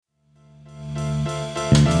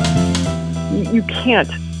You can't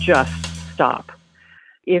just stop.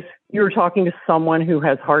 If you're talking to someone who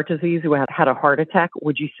has heart disease, who had a heart attack,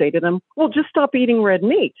 would you say to them, well, just stop eating red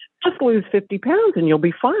meat. Just lose 50 pounds and you'll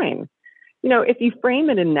be fine. If you frame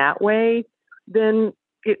it in that way, then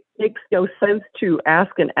it makes no sense to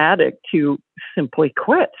ask an addict to simply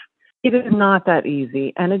quit. It is not that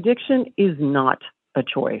easy. And addiction is not a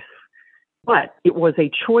choice. But it was a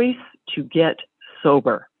choice to get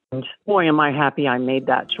sober. And boy, am I happy I made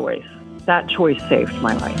that choice. That choice saved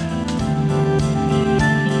my life.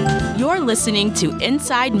 You're listening to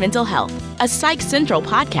Inside Mental Health, a Psych Central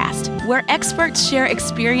podcast where experts share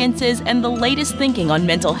experiences and the latest thinking on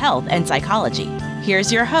mental health and psychology.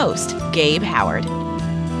 Here's your host, Gabe Howard.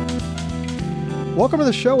 Welcome to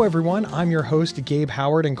the show, everyone. I'm your host, Gabe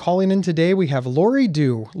Howard, and calling in today we have Lori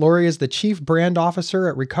Dew. Lori is the Chief Brand Officer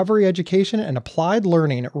at Recovery Education and Applied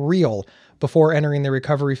Learning, REAL. Before entering the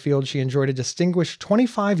recovery field, she enjoyed a distinguished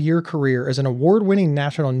 25-year career as an award-winning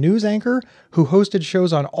national news anchor who hosted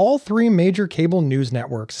shows on all three major cable news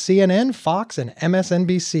networks, CNN, Fox, and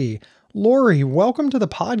MSNBC. Lori, welcome to the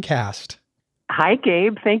podcast. Hi,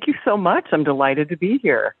 Gabe. Thank you so much. I'm delighted to be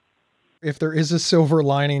here. If there is a silver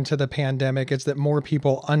lining to the pandemic, it's that more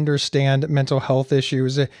people understand mental health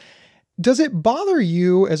issues. Does it bother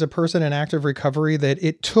you as a person in active recovery that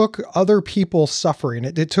it took other people suffering,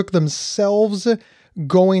 it took themselves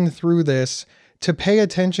going through this to pay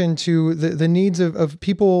attention to the needs of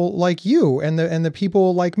people like you and the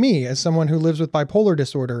people like me as someone who lives with bipolar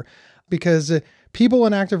disorder? Because people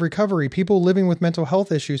in active recovery, people living with mental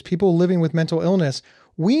health issues, people living with mental illness,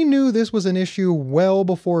 we knew this was an issue well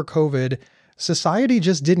before COVID. Society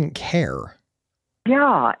just didn't care.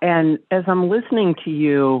 Yeah. And as I'm listening to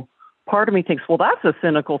you, part of me thinks, well, that's a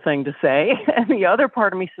cynical thing to say. And the other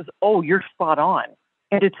part of me says, oh, you're spot on.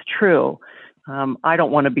 And it's true. I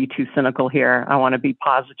don't want to be too cynical here. I want to be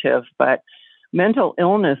positive. But mental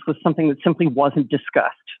illness was something that simply wasn't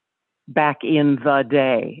discussed back in the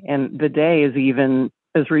day. And the day is even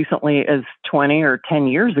as recently as 20 or 10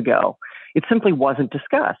 years ago. It simply wasn't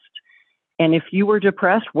discussed. And if you were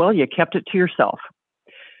depressed, well, you kept it to yourself.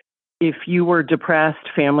 If you were depressed,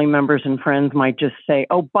 family members and friends might just say,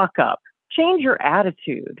 oh, buck up, change your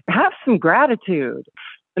attitude, have some gratitude.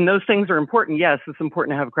 And those things are important. Yes, it's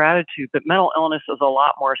important to have gratitude, but mental illness is a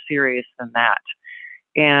lot more serious than that.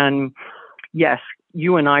 And yes,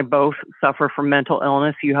 you and I both suffer from mental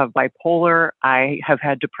illness. You have bipolar. I have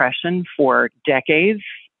had depression for decades.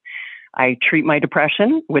 I treat my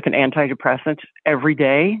depression with an antidepressant every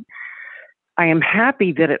day. I am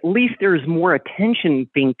happy that at least there's more attention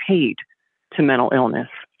being paid to mental illness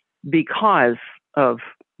because of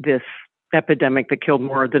this epidemic that killed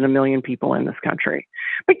more than 1 million people in this country.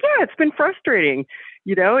 But yeah, it's been frustrating.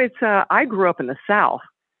 I grew up in the South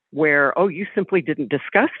where, you simply didn't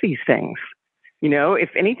discuss these things. If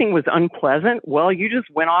anything was unpleasant, well, you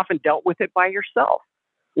just went off and dealt with it by yourself.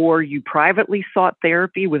 Or you privately sought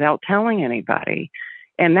therapy without telling anybody.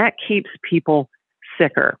 And that keeps people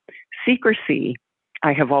sicker. Secrecy,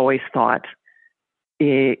 I have always thought,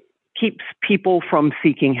 it keeps people from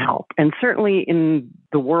seeking help. And certainly in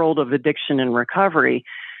the world of addiction and recovery,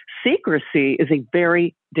 secrecy is a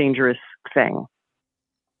very dangerous thing.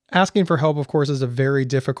 Asking for help, of course, is a very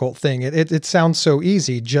difficult thing. It sounds so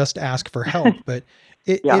easy, just ask for help, but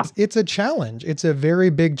it's a challenge. It's a very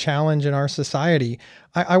big challenge in our society.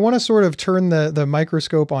 I want to sort of turn the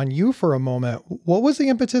microscope on you for a moment. What was the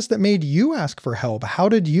impetus that made you ask for help? How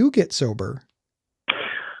did you get sober?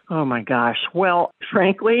 Oh my gosh. Well,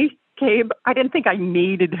 frankly, Gabe, I didn't think I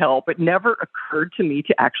needed help. It never occurred to me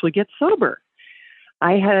to actually get sober.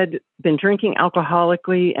 I had been drinking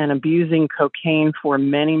alcoholically and abusing cocaine for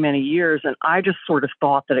many, many years, and I just sort of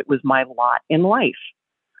thought that it was my lot in life.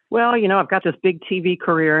 Well, I've got this big TV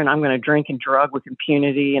career and I'm going to drink and drug with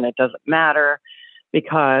impunity and it doesn't matter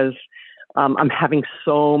because I'm having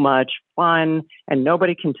so much fun and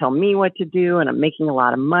nobody can tell me what to do and I'm making a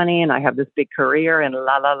lot of money and I have this big career and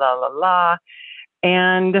la, la, la, la, la.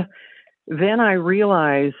 And then I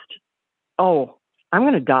realized, I'm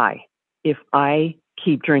going to die if I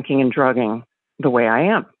keep drinking and drugging the way I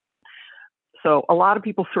am. So a lot of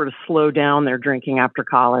people sort of slow down their drinking after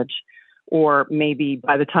college. Or maybe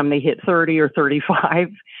by the time they hit 30 or 35,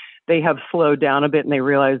 they have slowed down a bit and they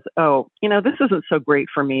realize, this isn't so great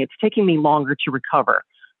for me. It's taking me longer to recover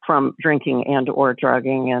from drinking and or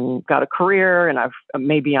drugging and got a career and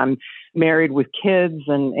I'm married with kids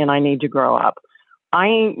and I need to grow up. I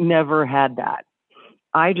ain't never had that.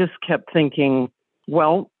 I just kept thinking,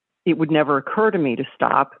 well, it would never occur to me to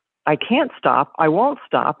stop. I can't stop. I won't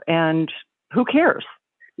stop. And who cares?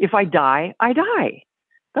 If I die, I die.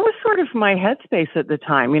 That was sort sort of my headspace at the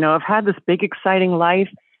time. I've had this big, exciting life.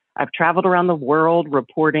 I've traveled around the world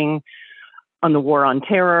reporting on the war on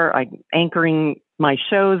terror. I'm anchoring my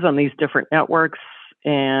shows on these different networks,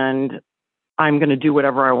 and I'm going to do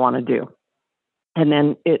whatever I want to do. And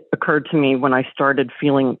then it occurred to me when I started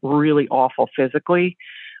feeling really awful physically,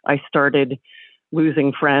 I started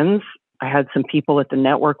losing friends. I had some people at the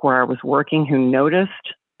network where I was working who noticed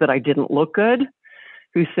that I didn't look good,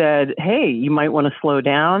 who said, "Hey, you might want to slow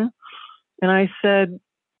down." And I said,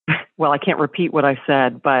 well, I can't repeat what I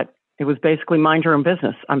said, but it was basically mind your own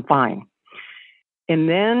business. I'm fine. And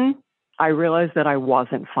then I realized that I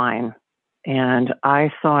wasn't fine. And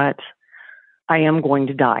I thought, I am going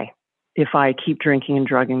to die. If I keep drinking and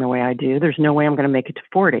drugging the way I do, there's no way I'm going to make it to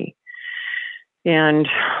 40. And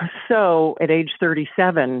so at age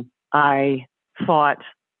 37, I thought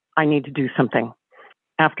I need to do something.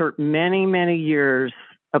 After many, many years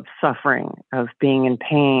of suffering, of being in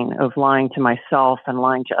pain, of lying to myself and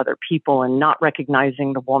lying to other people and not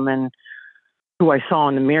recognizing the woman who I saw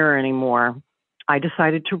in the mirror anymore, I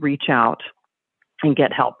decided to reach out and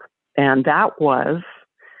get help. And that was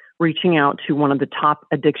reaching out to one of the top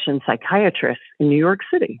addiction psychiatrists in New York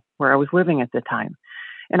City, where I was living at the time.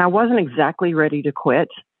 And I wasn't exactly ready to quit,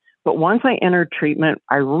 but once I entered treatment,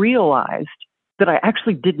 I realized that I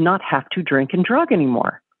actually did not have to drink and drug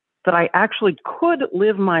anymore, that I actually could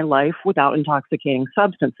live my life without intoxicating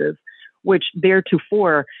substances, which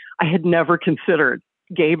theretofore I had never considered.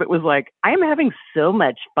 Gabe, it was like, I am having so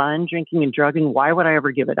much fun drinking and drugging. Why would I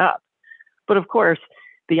ever give it up? But of course,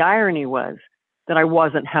 the irony was that I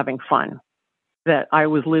wasn't having fun, that I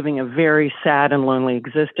was living a very sad and lonely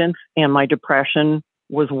existence, and my depression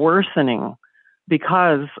was worsening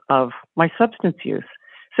because of my substance use.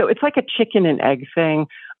 So it's like a chicken and egg thing.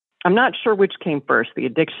 I'm not sure which came first, the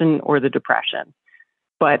addiction or the depression,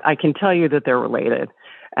 but I can tell you that they're related.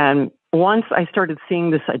 And once I started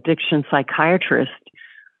seeing this addiction psychiatrist,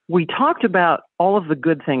 we talked about all of the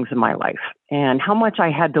good things in my life and how much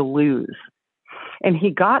I had to lose. And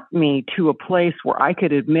he got me to a place where I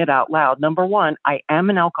could admit out loud, number one, I am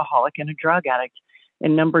an alcoholic and a drug addict.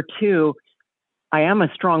 And number two, I am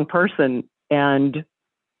a strong person and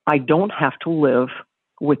I don't have to live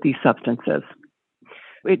with these substances.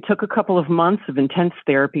 It took a couple of months of intense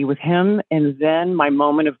therapy with him. And then my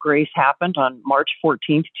moment of grace happened on March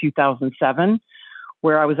 14th, 2007,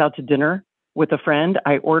 where I was out to dinner with a friend.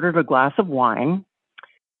 I ordered a glass of wine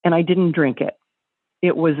and I didn't drink it.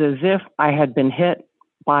 It was as if I had been hit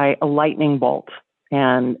by a lightning bolt,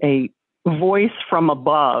 and a voice from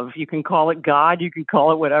above, you can call it God, you can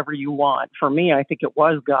call it whatever you want. For me, I think it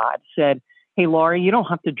was God, said, "Hey, Laurie, you don't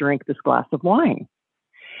have to drink this glass of wine."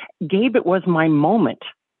 Gabe, it was my moment.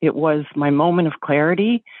 It was my moment of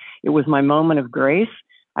clarity. It was my moment of grace.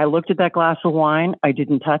 I looked at that glass of wine. I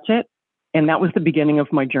didn't touch it. And that was the beginning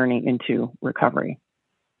of my journey into recovery.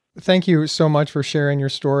 Thank you so much for sharing your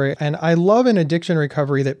story. And I love in addiction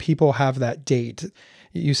recovery that people have that date.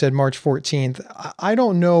 You said March 14th. I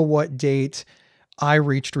don't know what date I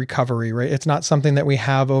reached recovery, right? It's not something that we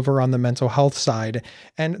have over on the mental health side.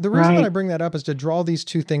 And the reason that I bring that up is to draw these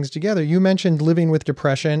two things together. You mentioned living with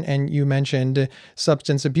depression and you mentioned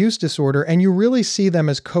substance abuse disorder, and you really see them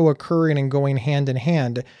as co-occurring and going hand in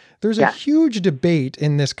hand. There's a huge debate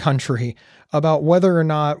in this country about whether or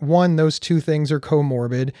not, one, those two things are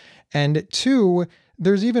comorbid, and two,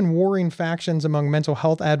 there's even warring factions among mental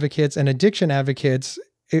health advocates and addiction advocates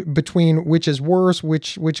between which is worse,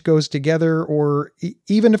 which goes together, or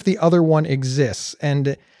even if the other one exists.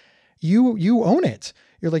 And you own it.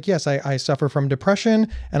 You're like, yes, I suffer from depression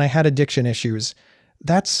and I had addiction issues.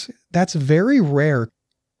 That's very rare.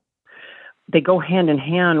 They go hand in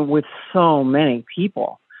hand with so many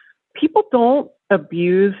people. People don't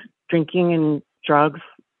abuse drinking and drugs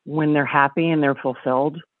when they're happy and they're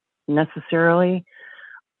fulfilled necessarily.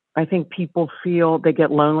 I think people feel they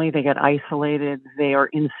get lonely, they get isolated, they are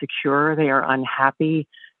insecure, they are unhappy,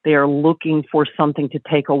 they are looking for something to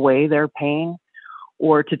take away their pain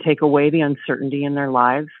or to take away the uncertainty in their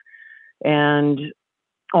lives. And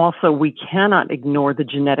also, we cannot ignore the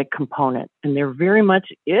genetic component, and there very much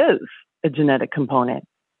is a genetic component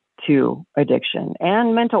to addiction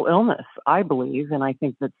and mental illness, I believe, and I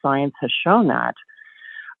think that science has shown that.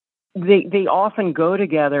 They often go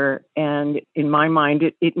together, and in my mind,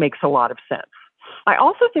 it makes a lot of sense. I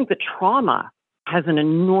also think that trauma has an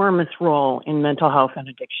enormous role in mental health and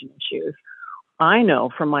addiction issues. I know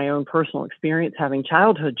from my own personal experience having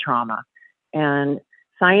childhood trauma, and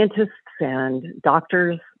scientists and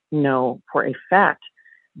doctors know for a fact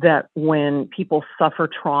that when people suffer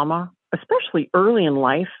trauma, especially early in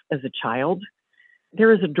life as a child,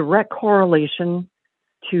 there is a direct correlation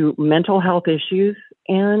to mental health issues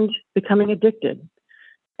and becoming addicted.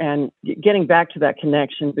 And getting back to that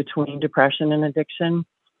connection between depression and addiction,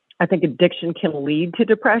 I think addiction can lead to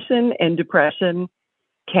depression and depression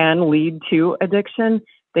can lead to addiction.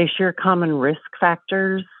 They share common risk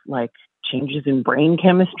factors like changes in brain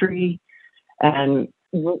chemistry. And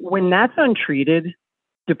when that's untreated,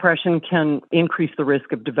 depression can increase the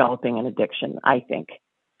risk of developing an addiction, I think.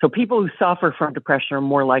 So people who suffer from depression are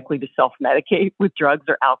more likely to self-medicate with drugs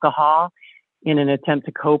or alcohol in an attempt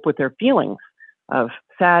to cope with their feelings of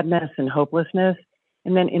sadness and hopelessness.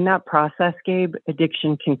 And then in that process, Gabe,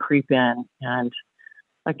 addiction can creep in. And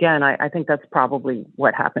again, I think that's probably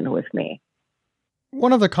what happened with me.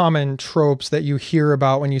 One of the common tropes that you hear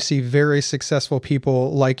about when you see very successful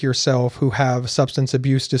people like yourself who have substance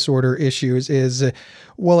abuse disorder issues is,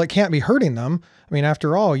 well, it can't be hurting them. I mean,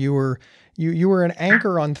 after all, you were an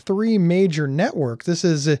anchor on 3 major networks. This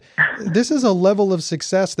is a level of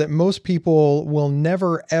success that most people will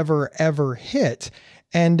never, ever, ever hit.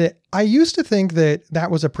 And I used to think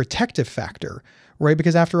that was a protective factor, right?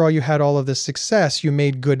 Because after all, you had all of this success, you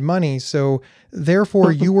made good money. So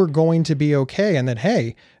therefore you were going to be okay. And that,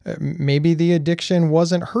 hey, maybe the addiction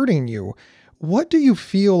wasn't hurting you. What do you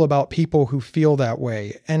feel about people who feel that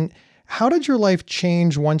way? And how did your life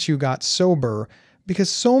change once you got sober? Because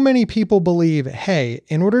so many people believe, hey,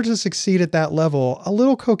 in order to succeed at that level, a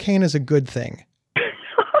little cocaine is a good thing.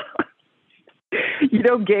 You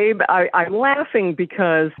know, Gabe, I'm laughing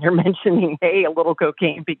because you're mentioning, hey, a little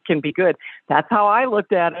cocaine can be good. That's how I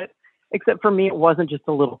looked at it, except for me, it wasn't just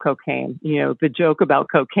a little cocaine. You know, the joke about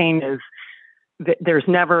cocaine is that there's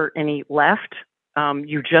never any left.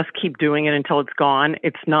 You just keep doing it until it's gone.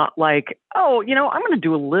 It's not like, oh, you know, I'm going to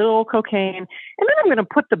do a little cocaine and then I'm going to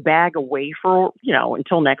put the bag away for, you know,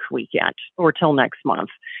 until next weekend or till next month.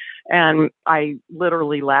 And I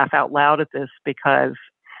literally laugh out loud at this because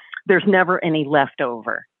there's never any left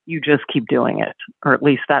over. You just keep doing it. Or at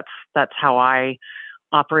least that's how I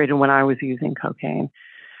operated when I was using cocaine.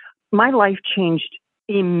 My life changed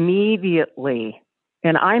immediately.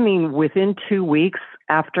 And I mean, within 2 weeks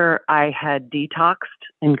after I had detoxed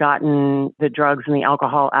and gotten the drugs and the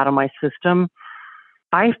alcohol out of my system,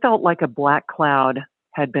 I felt like a black cloud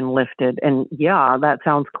had been lifted. And yeah, that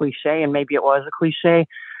sounds cliche, and maybe it was a cliche,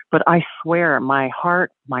 but I swear my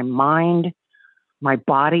heart, my mind, my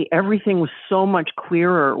body, everything was so much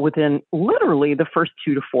clearer within literally the first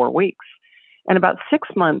 2 to 4 weeks. And about 6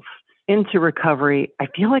 months into recovery, I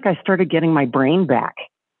feel like I started getting my brain back.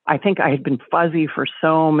 I think I had been fuzzy for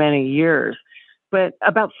so many years. But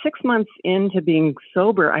about 6 months into being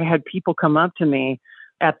sober, I had people come up to me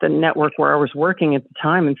at the network where I was working at the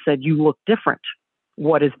time and said, "You look different.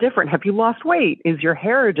 What is different? Have you lost weight? Is your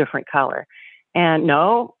hair a different color?" And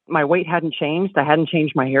no, my weight hadn't changed. I hadn't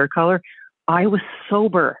changed my hair color. I was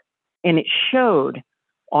sober, and it showed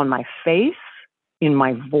on my face, in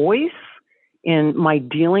my voice, in my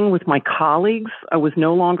dealing with my colleagues. I was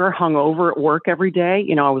no longer hungover at work every day.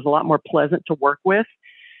 You know, I was a lot more pleasant to work with.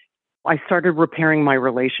 I started repairing my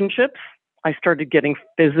relationships. I started getting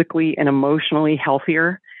physically and emotionally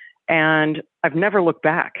healthier, and I've never looked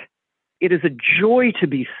back. It is a joy to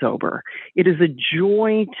be sober. It is a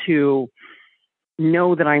joy to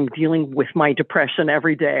know that I'm dealing with my depression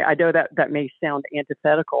every day. I know that may sound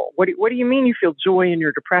antithetical. What do you mean you feel joy in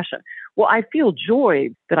your depression? Well, I feel joy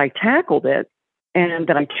that I tackled it and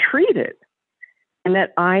that I treat it and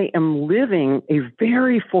that I am living a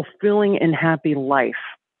very fulfilling and happy life.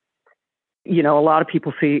 You know, a lot of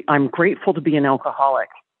people say, I'm grateful to be an alcoholic.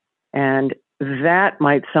 And that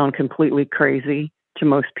might sound completely crazy to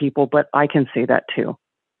most people, but I can say that too.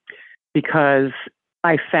 Because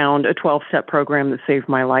I found a 12-step program that saved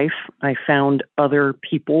my life. I found other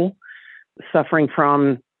people suffering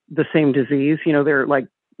from the same disease. You know, there are like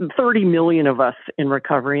 30 million of us in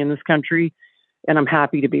recovery in this country, and I'm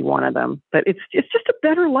happy to be one of them. But it's just a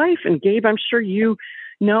better life. And Gabe, I'm sure you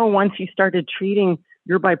know, once you started treating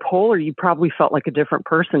your bipolar, you probably felt like a different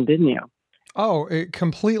person, didn't you? Oh,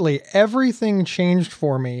 completely. Everything changed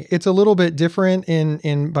for me. It's a little bit different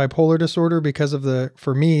in bipolar disorder because of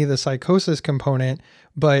for me, the psychosis component,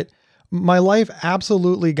 but my life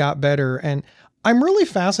absolutely got better. And I'm really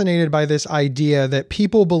fascinated by this idea that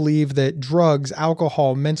people believe that drugs,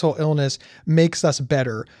 alcohol, mental illness makes us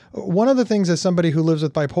better. One of the things as somebody who lives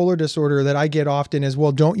with bipolar disorder that I get often is,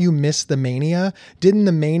 well, don't you miss the mania? Didn't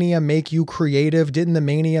the mania make you creative? Didn't the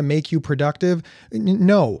mania make you productive?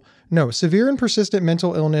 No. Severe and persistent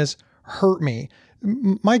mental illness hurt me.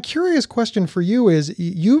 My curious question for you is,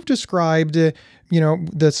 you've described,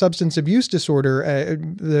 the substance abuse disorder,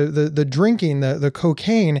 the drinking, the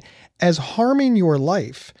cocaine as harming your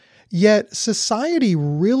life. Yet society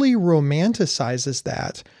really romanticizes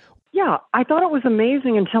that. Yeah, I thought it was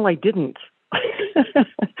amazing until I didn't.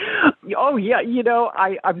 Oh, yeah.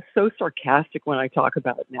 I'm so sarcastic when I talk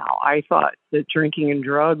about it now. I thought that drinking and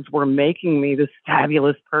drugs were making me this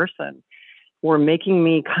fabulous person, were making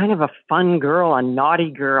me kind of a fun girl, a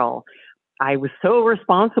naughty girl. I was so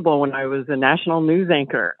responsible when I was a national news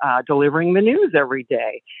anchor, delivering the news every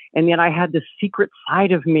day. And yet I had this secret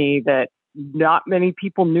side of me that not many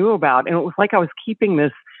people knew about. And it was like I was keeping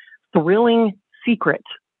this thrilling secret.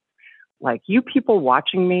 Like, you people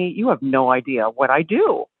watching me, you have no idea what I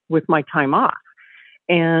do with my time off.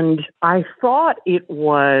 And I thought it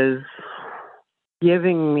was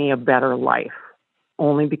giving me a better life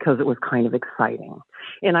only because it was kind of exciting.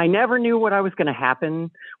 And I never knew what was going to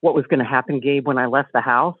happen, Gabe, when I left the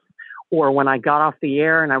house or when I got off the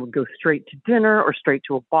air and I would go straight to dinner or straight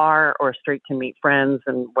to a bar or straight to meet friends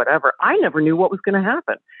and whatever. I never knew what was going to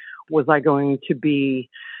happen. Was I going to be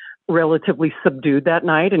relatively subdued that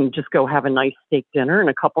night and just go have a nice steak dinner and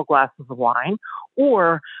a couple glasses of wine?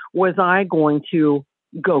 Or was I going to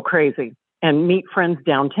go crazy and meet friends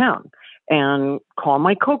downtown and call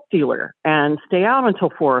my Coke dealer and stay out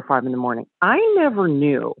until 4 or 5 in the morning? I never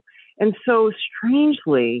knew. And so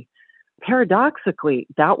strangely, paradoxically,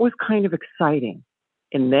 that was kind of exciting.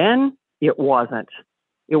 And then it wasn't.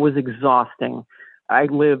 It was exhausting. I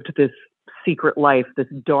lived this secret life, this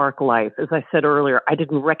dark life. As I said earlier, I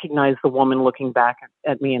didn't recognize the woman looking back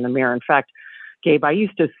at me in the mirror. In fact, Gabe, I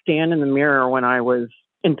used to stand in the mirror when I was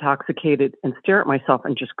intoxicated and stare at myself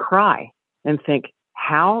and just cry and think,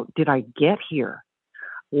 how did I get here?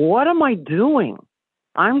 What am I doing?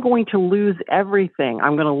 I'm going to lose everything.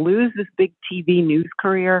 I'm going to lose this big TV news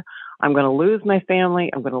career. I'm going to lose my family.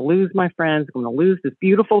 I'm going to lose my friends. I'm going to lose this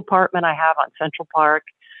beautiful apartment I have on Central Park.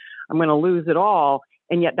 I'm going to lose it all.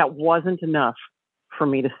 And yet that wasn't enough for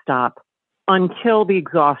me to stop until the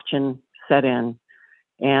exhaustion set in.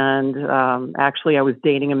 And actually, I was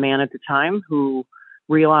dating a man at the time who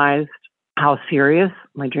realized how serious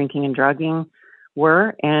my drinking and drugging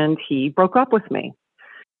were, and he broke up with me.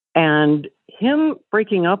 And him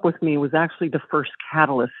breaking up with me was actually the first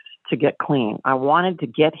catalyst to get clean. I wanted to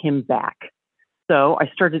get him back. So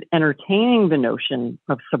I started entertaining the notion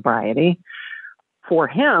of sobriety for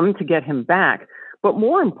him to get him back. But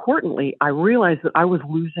more importantly, I realized that I was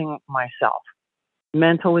losing myself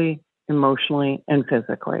mentally, emotionally, and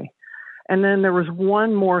physically. And then there was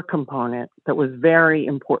one more component that was very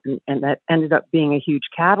important and that ended up being a huge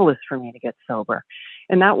catalyst for me to get sober.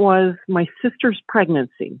 And that was my sister's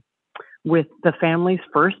pregnancy with the family's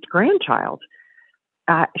first grandchild.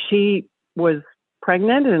 She was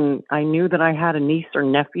pregnant and I knew that I had a niece or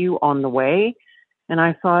nephew on the way. And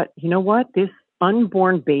I thought, you know what? This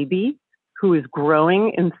unborn baby who is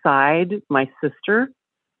growing inside my sister,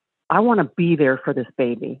 I want to be there for this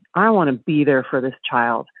baby. I want to be there for this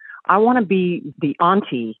child. I want to be the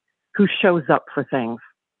auntie who shows up for things,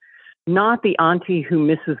 not the auntie who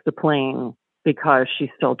misses the plane because she's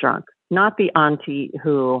still drunk, not the auntie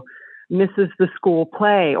who misses the school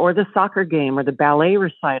play or the soccer game or the ballet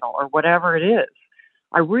recital or whatever it is.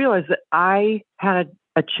 I realized that I had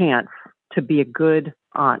a chance to be a good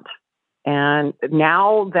aunt. And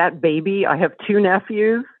now that baby, I have 2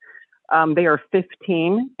 nephews. They are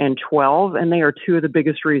 15 and 12, and they are 2 of the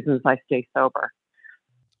biggest reasons I stay sober.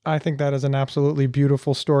 I think that is an absolutely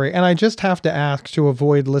beautiful story. And I just have to ask, to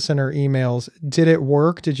avoid listener emails, did it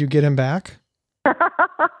work? Did you get him back?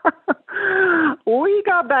 We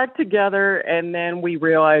got back together, and then we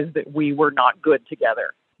realized that we were not good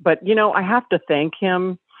together. But, I have to thank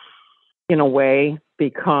him in a way,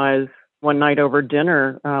 because one night over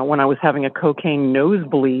dinner, when I was having a cocaine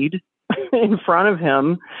nosebleed in front of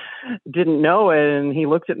him, didn't know it, and he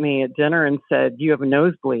looked at me at dinner and said, "You have a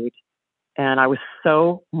nosebleed." And I was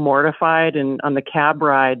so mortified. And on the cab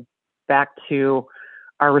ride back to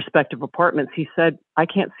our respective apartments, he said, "I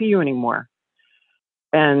can't see you anymore."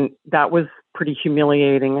 And that was pretty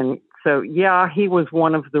humiliating. And so, yeah, he was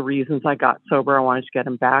one of the reasons I got sober. I wanted to get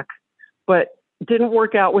him back, but it didn't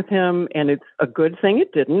work out with him. And it's a good thing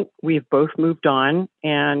it didn't. We've both moved on,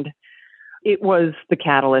 and it was the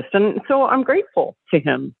catalyst. And so I'm grateful to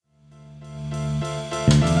him.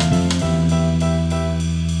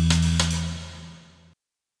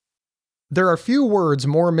 There are few words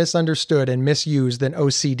more misunderstood and misused than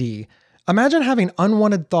OCD. Imagine having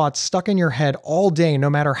unwanted thoughts stuck in your head all day, no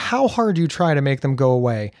matter how hard you try to make them go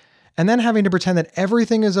away, and then having to pretend that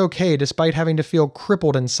everything is okay despite having to feel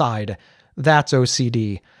crippled inside. That's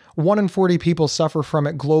OCD. 1 in 40 people suffer from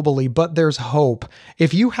it globally, but there's hope.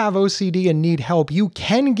 If you have OCD and need help, you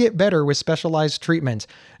can get better with specialized treatment.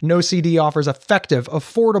 NoCD offers effective,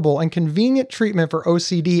 affordable, and convenient treatment for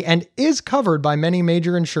OCD and is covered by many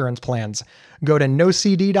major insurance plans. Go to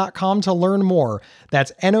nocd.com to learn more.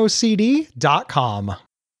 That's nocd.com.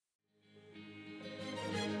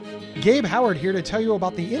 Gabe Howard here to tell you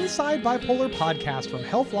about the Inside Bipolar podcast from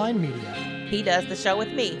Healthline Media. He does the show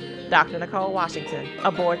with me, Dr. Nicole Washington,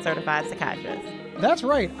 a board-certified psychiatrist. That's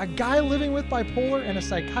right, a guy living with bipolar and a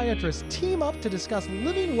psychiatrist team up to discuss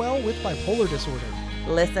living well with bipolar disorder.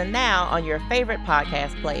 Listen now on your favorite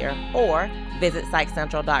podcast player or visit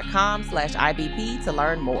psychcentral.com/IBP to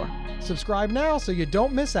learn more. Subscribe now so you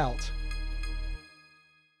don't miss out.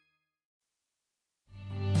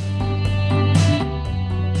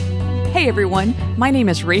 Hey everyone, my name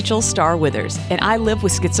is Rachel Starr Withers, and I live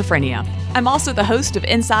with schizophrenia. I'm also the host of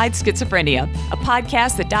Inside Schizophrenia, a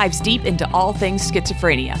podcast that dives deep into all things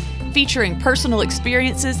schizophrenia, featuring personal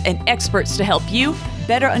experiences and experts to help you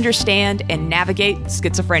better understand and navigate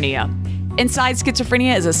schizophrenia. Inside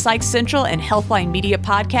Schizophrenia is a Psych Central and Healthline Media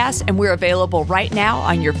podcast, and we're available right now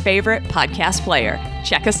on your favorite podcast player.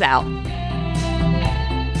 Check us out.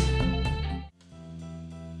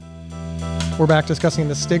 We're back discussing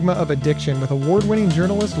the stigma of addiction with award-winning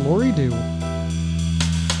journalist Lori Dew.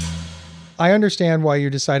 I understand why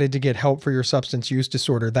you decided to get help for your substance use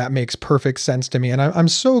disorder. That makes perfect sense to me, and I'm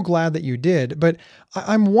so glad that you did. But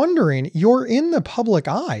I'm wondering, you're in the public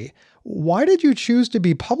eye. Why did you choose to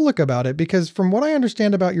be public about it? Because from what I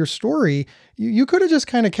understand about your story, you could have just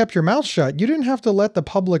kind of kept your mouth shut. You didn't have to let the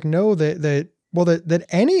public know that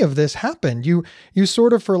any of this happened. You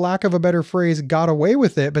sort of, for lack of a better phrase, got away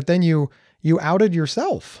with it, but then you outed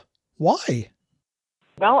yourself. Why?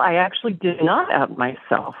 Well, I actually did not out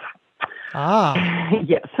myself.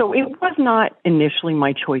 Yeah, so it was not initially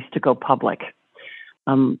my choice to go public.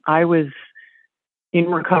 I was in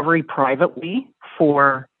recovery privately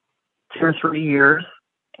for 2 or 3 years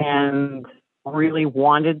and really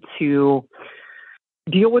wanted to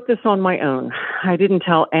deal with this on my own. I didn't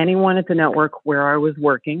tell anyone at the network where I was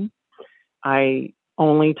working. I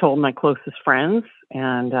only told my closest friends,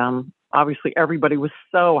 and obviously everybody was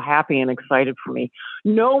so happy and excited for me.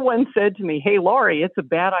 No one said to me, "Hey, Lori, it's a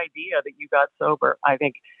bad idea that you got sober." I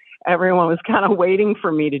think everyone was kind of waiting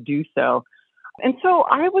for me to do so. And so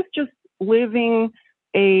I was just living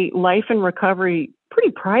a life in recovery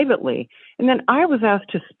pretty privately. And then I was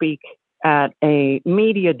asked to speak at a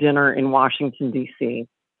media dinner in Washington, D.C.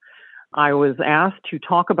 I was asked to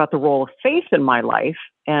talk about the role of faith in my life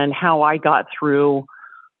and how I got through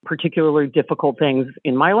particularly difficult things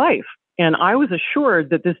in my life. And I was assured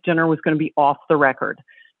that this dinner was going to be off the record,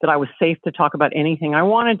 that I was safe to talk about anything I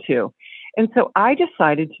wanted to. And so I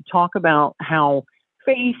decided to talk about how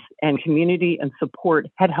faith and community and support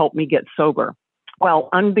had helped me get sober. Well,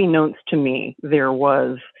 unbeknownst to me, there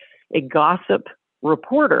was a gossip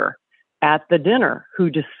reporter at the dinner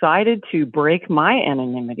who decided to break my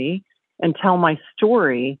anonymity and tell my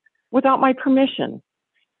story without my permission.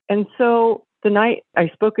 And so the night I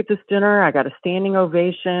spoke at this dinner, I got a standing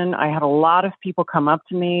ovation. I had a lot of people come up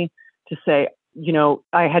to me to say, you know,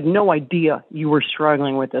 I had no idea you were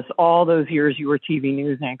struggling with this. All those years you were TV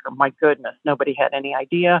news anchor. My goodness, nobody had any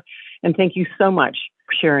idea. And thank you so much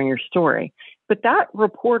for sharing your story. But that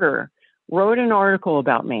reporter wrote an article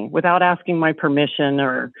about me without asking my permission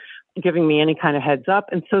or giving me any kind of heads up.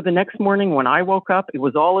 And so the next morning when I woke up, it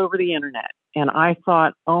was all over the internet. And I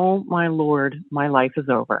thought, oh my Lord, my life is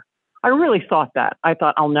over. I really thought that. I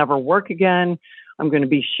thought I'll never work again. I'm going to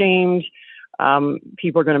be shamed.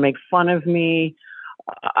 People are going to make fun of me.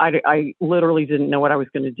 I literally didn't know what I was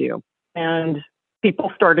going to do. And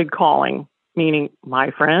people started calling, meaning my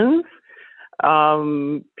friends,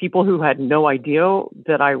 people who had no idea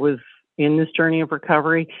that I was in this journey of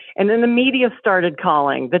recovery. And then the media started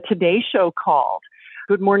calling. The Today Show called.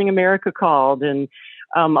 Good Morning America called. And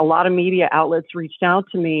a lot of media outlets reached out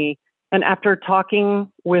to me. And after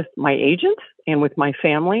talking with my agent and with my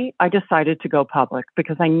family, I decided to go public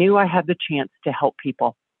because I knew I had the chance to help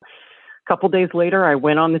people. A couple days later, I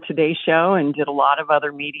went on the Today Show and did a lot of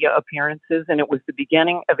other media appearances. And it was the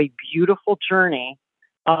beginning of a beautiful journey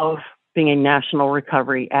of being a national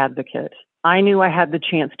recovery advocate. I knew I had the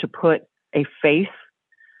chance to put a face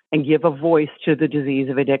and give a voice to the disease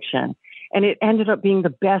of addiction. And it ended up being the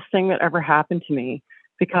best thing that ever happened to me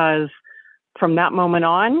because from that moment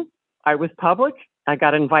on, I was public. I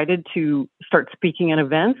got invited to start speaking at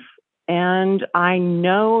events. And I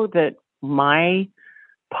know that my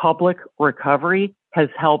public recovery has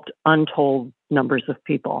helped untold numbers of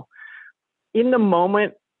people. In the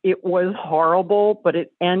moment, It was horrible, but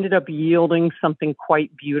it ended up yielding something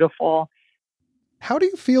quite beautiful. How do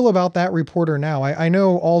you feel about that reporter now? I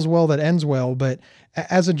know all's well that ends well, but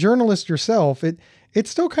as a journalist yourself, it's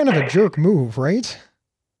still kind of a jerk move, right?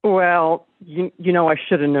 Well, you know, I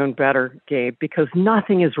should have known better, Gabe, because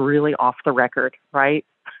nothing is really off the record, right?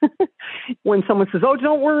 When someone says, oh,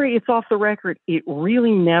 don't worry, it's off the record, it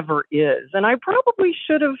really never is. And I probably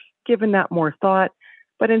should have given that more thought,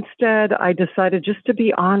 but instead I decided just to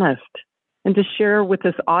be honest and to share with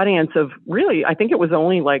this audience of really, I think it was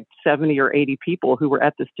only like 70 or 80 people who were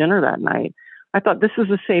at this dinner that night. I thought this is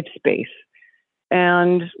a safe space.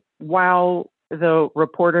 And while the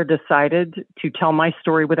reporter decided to tell my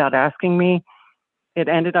story without asking me, it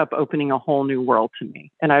ended up opening a whole new world to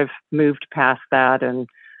me. And I've moved past that. And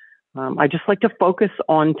I just like to focus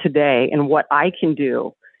on today and what I can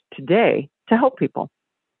do today to help people.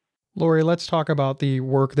 Lori, let's talk about the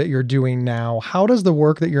work that you're doing now. How does the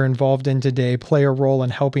work that you're involved in today play a role in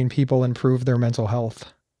helping people improve their mental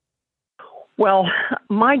health? Well,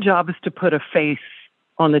 my job is to put a face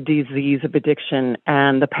on the disease of addiction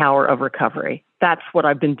and the power of recovery. That's what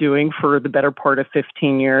I've been doing for the better part of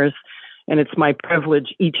 15 years. And it's my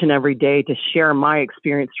privilege each and every day to share my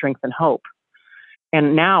experience, strength, and hope.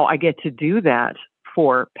 And now I get to do that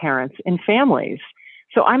for parents and families.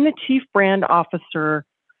 So I'm the Chief Brand Officer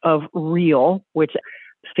of REAL, which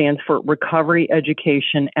stands for Recovery,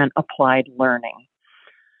 Education, and Applied Learning.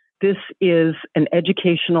 This is an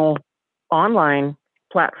educational online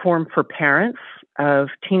platform for parents of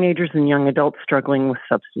teenagers and young adults struggling with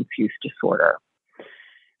substance use disorder.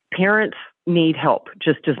 Parents need help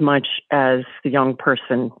just as much as the young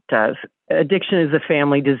person does. Addiction is a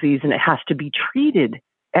family disease, and it has to be treated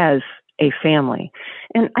as a family.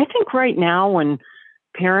 And I think right now when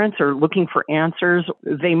parents are looking for answers,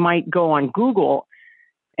 they might go on Google,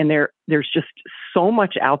 and there's just so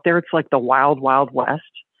much out there. It's like the wild, wild west.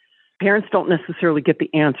 Parents don't necessarily get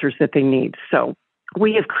the answers that they need. So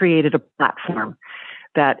we have created a platform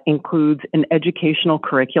that includes an educational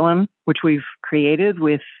curriculum, which we've created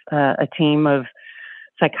with a team of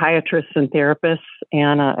psychiatrists and therapists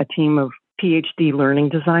and a team of PhD learning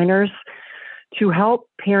designers to help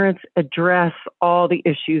parents address all the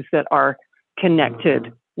issues that are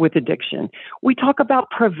connected with addiction. We talk about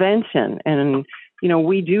prevention, and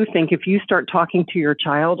we do think if you start talking to your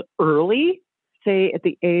child early, say at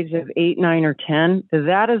the age of 8, 9, or 10,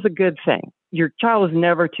 that is a good thing. Your child is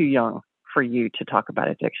never too young for you to talk about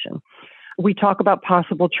addiction. We talk about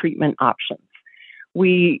possible treatment options.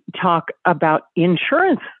 We talk about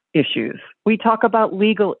insurance issues. We talk about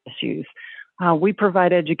legal issues. We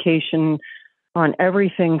provide education on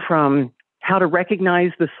everything from how to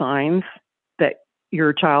recognize the signs that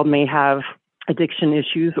your child may have addiction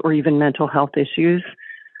issues or even mental health issues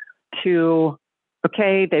to,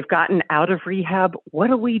 okay, they've gotten out of rehab. What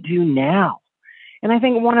do we do now? And I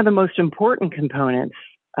think one of the most important components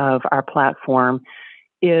of our platform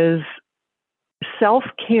is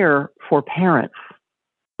self-care for parents.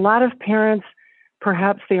 A lot of parents,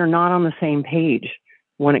 perhaps they are not on the same page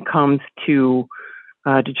when it comes to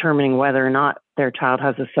determining whether or not their child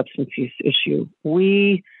has a substance use issue.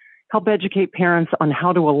 We help educate parents on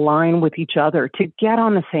how to align with each other to get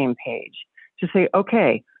on the same page, to say,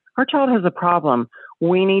 okay, our child has a problem.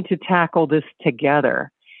 We need to tackle this together.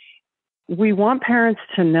 We want parents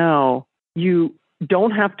to know you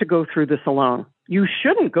don't have to go through this alone. You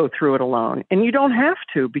shouldn't go through it alone, and you don't have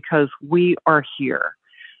to because we are here.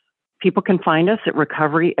 People can find us at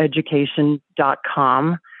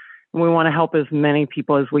recoveryeducation.com. We want to help as many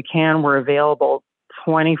people as we can. We're available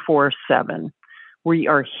 24/7. We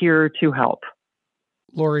are here to help.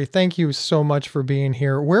 Lori, thank you so much for being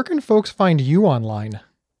here. Where can folks find you online?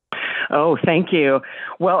 Oh, thank you.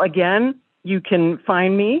 Well, again, you can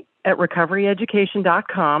find me at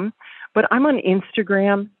recoveryeducation.com, but I'm on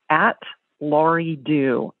Instagram at Laurie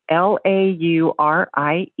Dhu, LaurieDhue.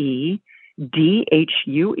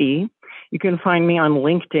 You can find me on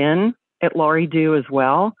LinkedIn at Laurie Dhu as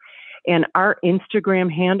well. And our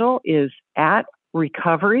Instagram handle is at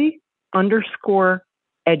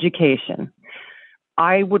recovery_education.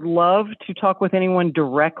 I would love to talk with anyone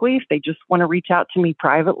directly. If they just want to reach out to me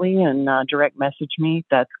privately and direct message me,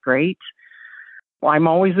 that's great. Well, I'm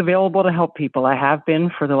always available to help people. I have been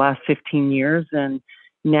for the last 15 years. And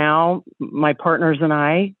now my partners and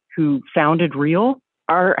I, who founded REAL,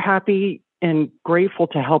 are happy and grateful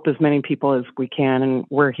to help as many people as we can. And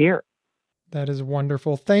we're here. That is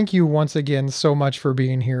wonderful. Thank you once again so much for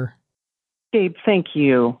being here. Gabe, thank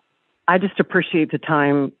you. I just appreciate the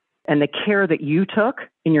time and the care that you took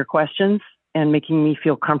in your questions and making me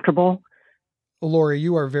feel comfortable. Lori,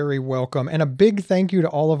 you are very welcome, and a big thank you to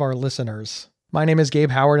all of our listeners. My name is Gabe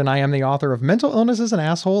Howard, and I am the author of Mental Illness is an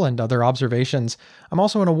Asshole and Other Observations. I'm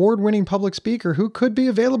also an award-winning public speaker who could be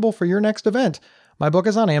available for your next event. My book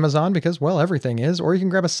is on Amazon because, well, everything is, or you can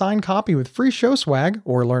grab a signed copy with free show swag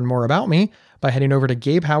or learn more about me by heading over to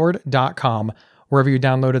GabeHoward.com. Wherever you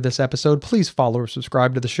downloaded this episode, please follow or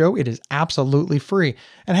subscribe to the show. It is absolutely free.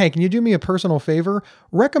 And hey, can you do me a personal favor?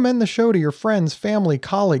 Recommend the show to your friends, family,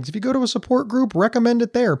 colleagues. If you go to a support group, recommend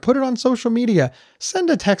it there. Put it on social media. Send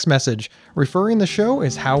a text message. Referring the show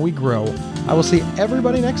is how we grow. I will see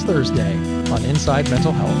everybody next Thursday on Inside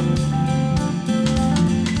Mental Health.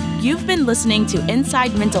 You've been listening to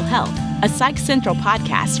Inside Mental Health, a Psych Central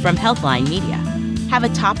podcast from Healthline Media. Have a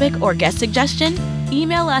topic or guest suggestion?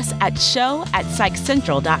 Email us at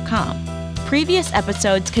show@psychcentral.com. Previous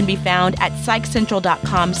episodes can be found at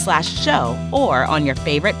psychcentral.com/show or on your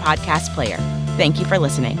favorite podcast player. Thank you for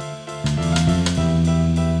listening.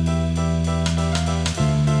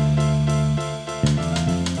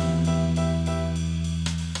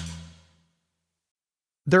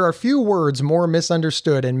 There are few words more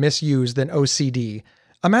misunderstood and misused than OCD.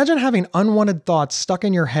 Imagine having unwanted thoughts stuck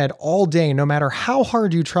in your head all day, no matter how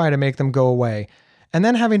hard you try to make them go away, and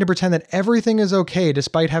then having to pretend that everything is okay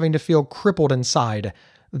despite having to feel crippled inside.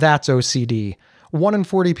 That's OCD. 1 in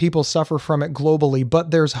 40 people suffer from it globally,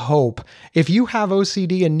 but there's hope. If you have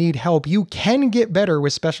OCD and need help, you can get better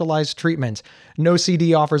with specialized treatment.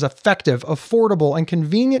 NoCD offers effective, affordable, and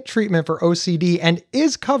convenient treatment for OCD and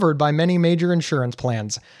is covered by many major insurance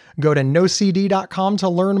plans. Go to nocd.com to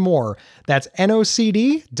learn more. That's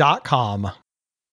nocd.com.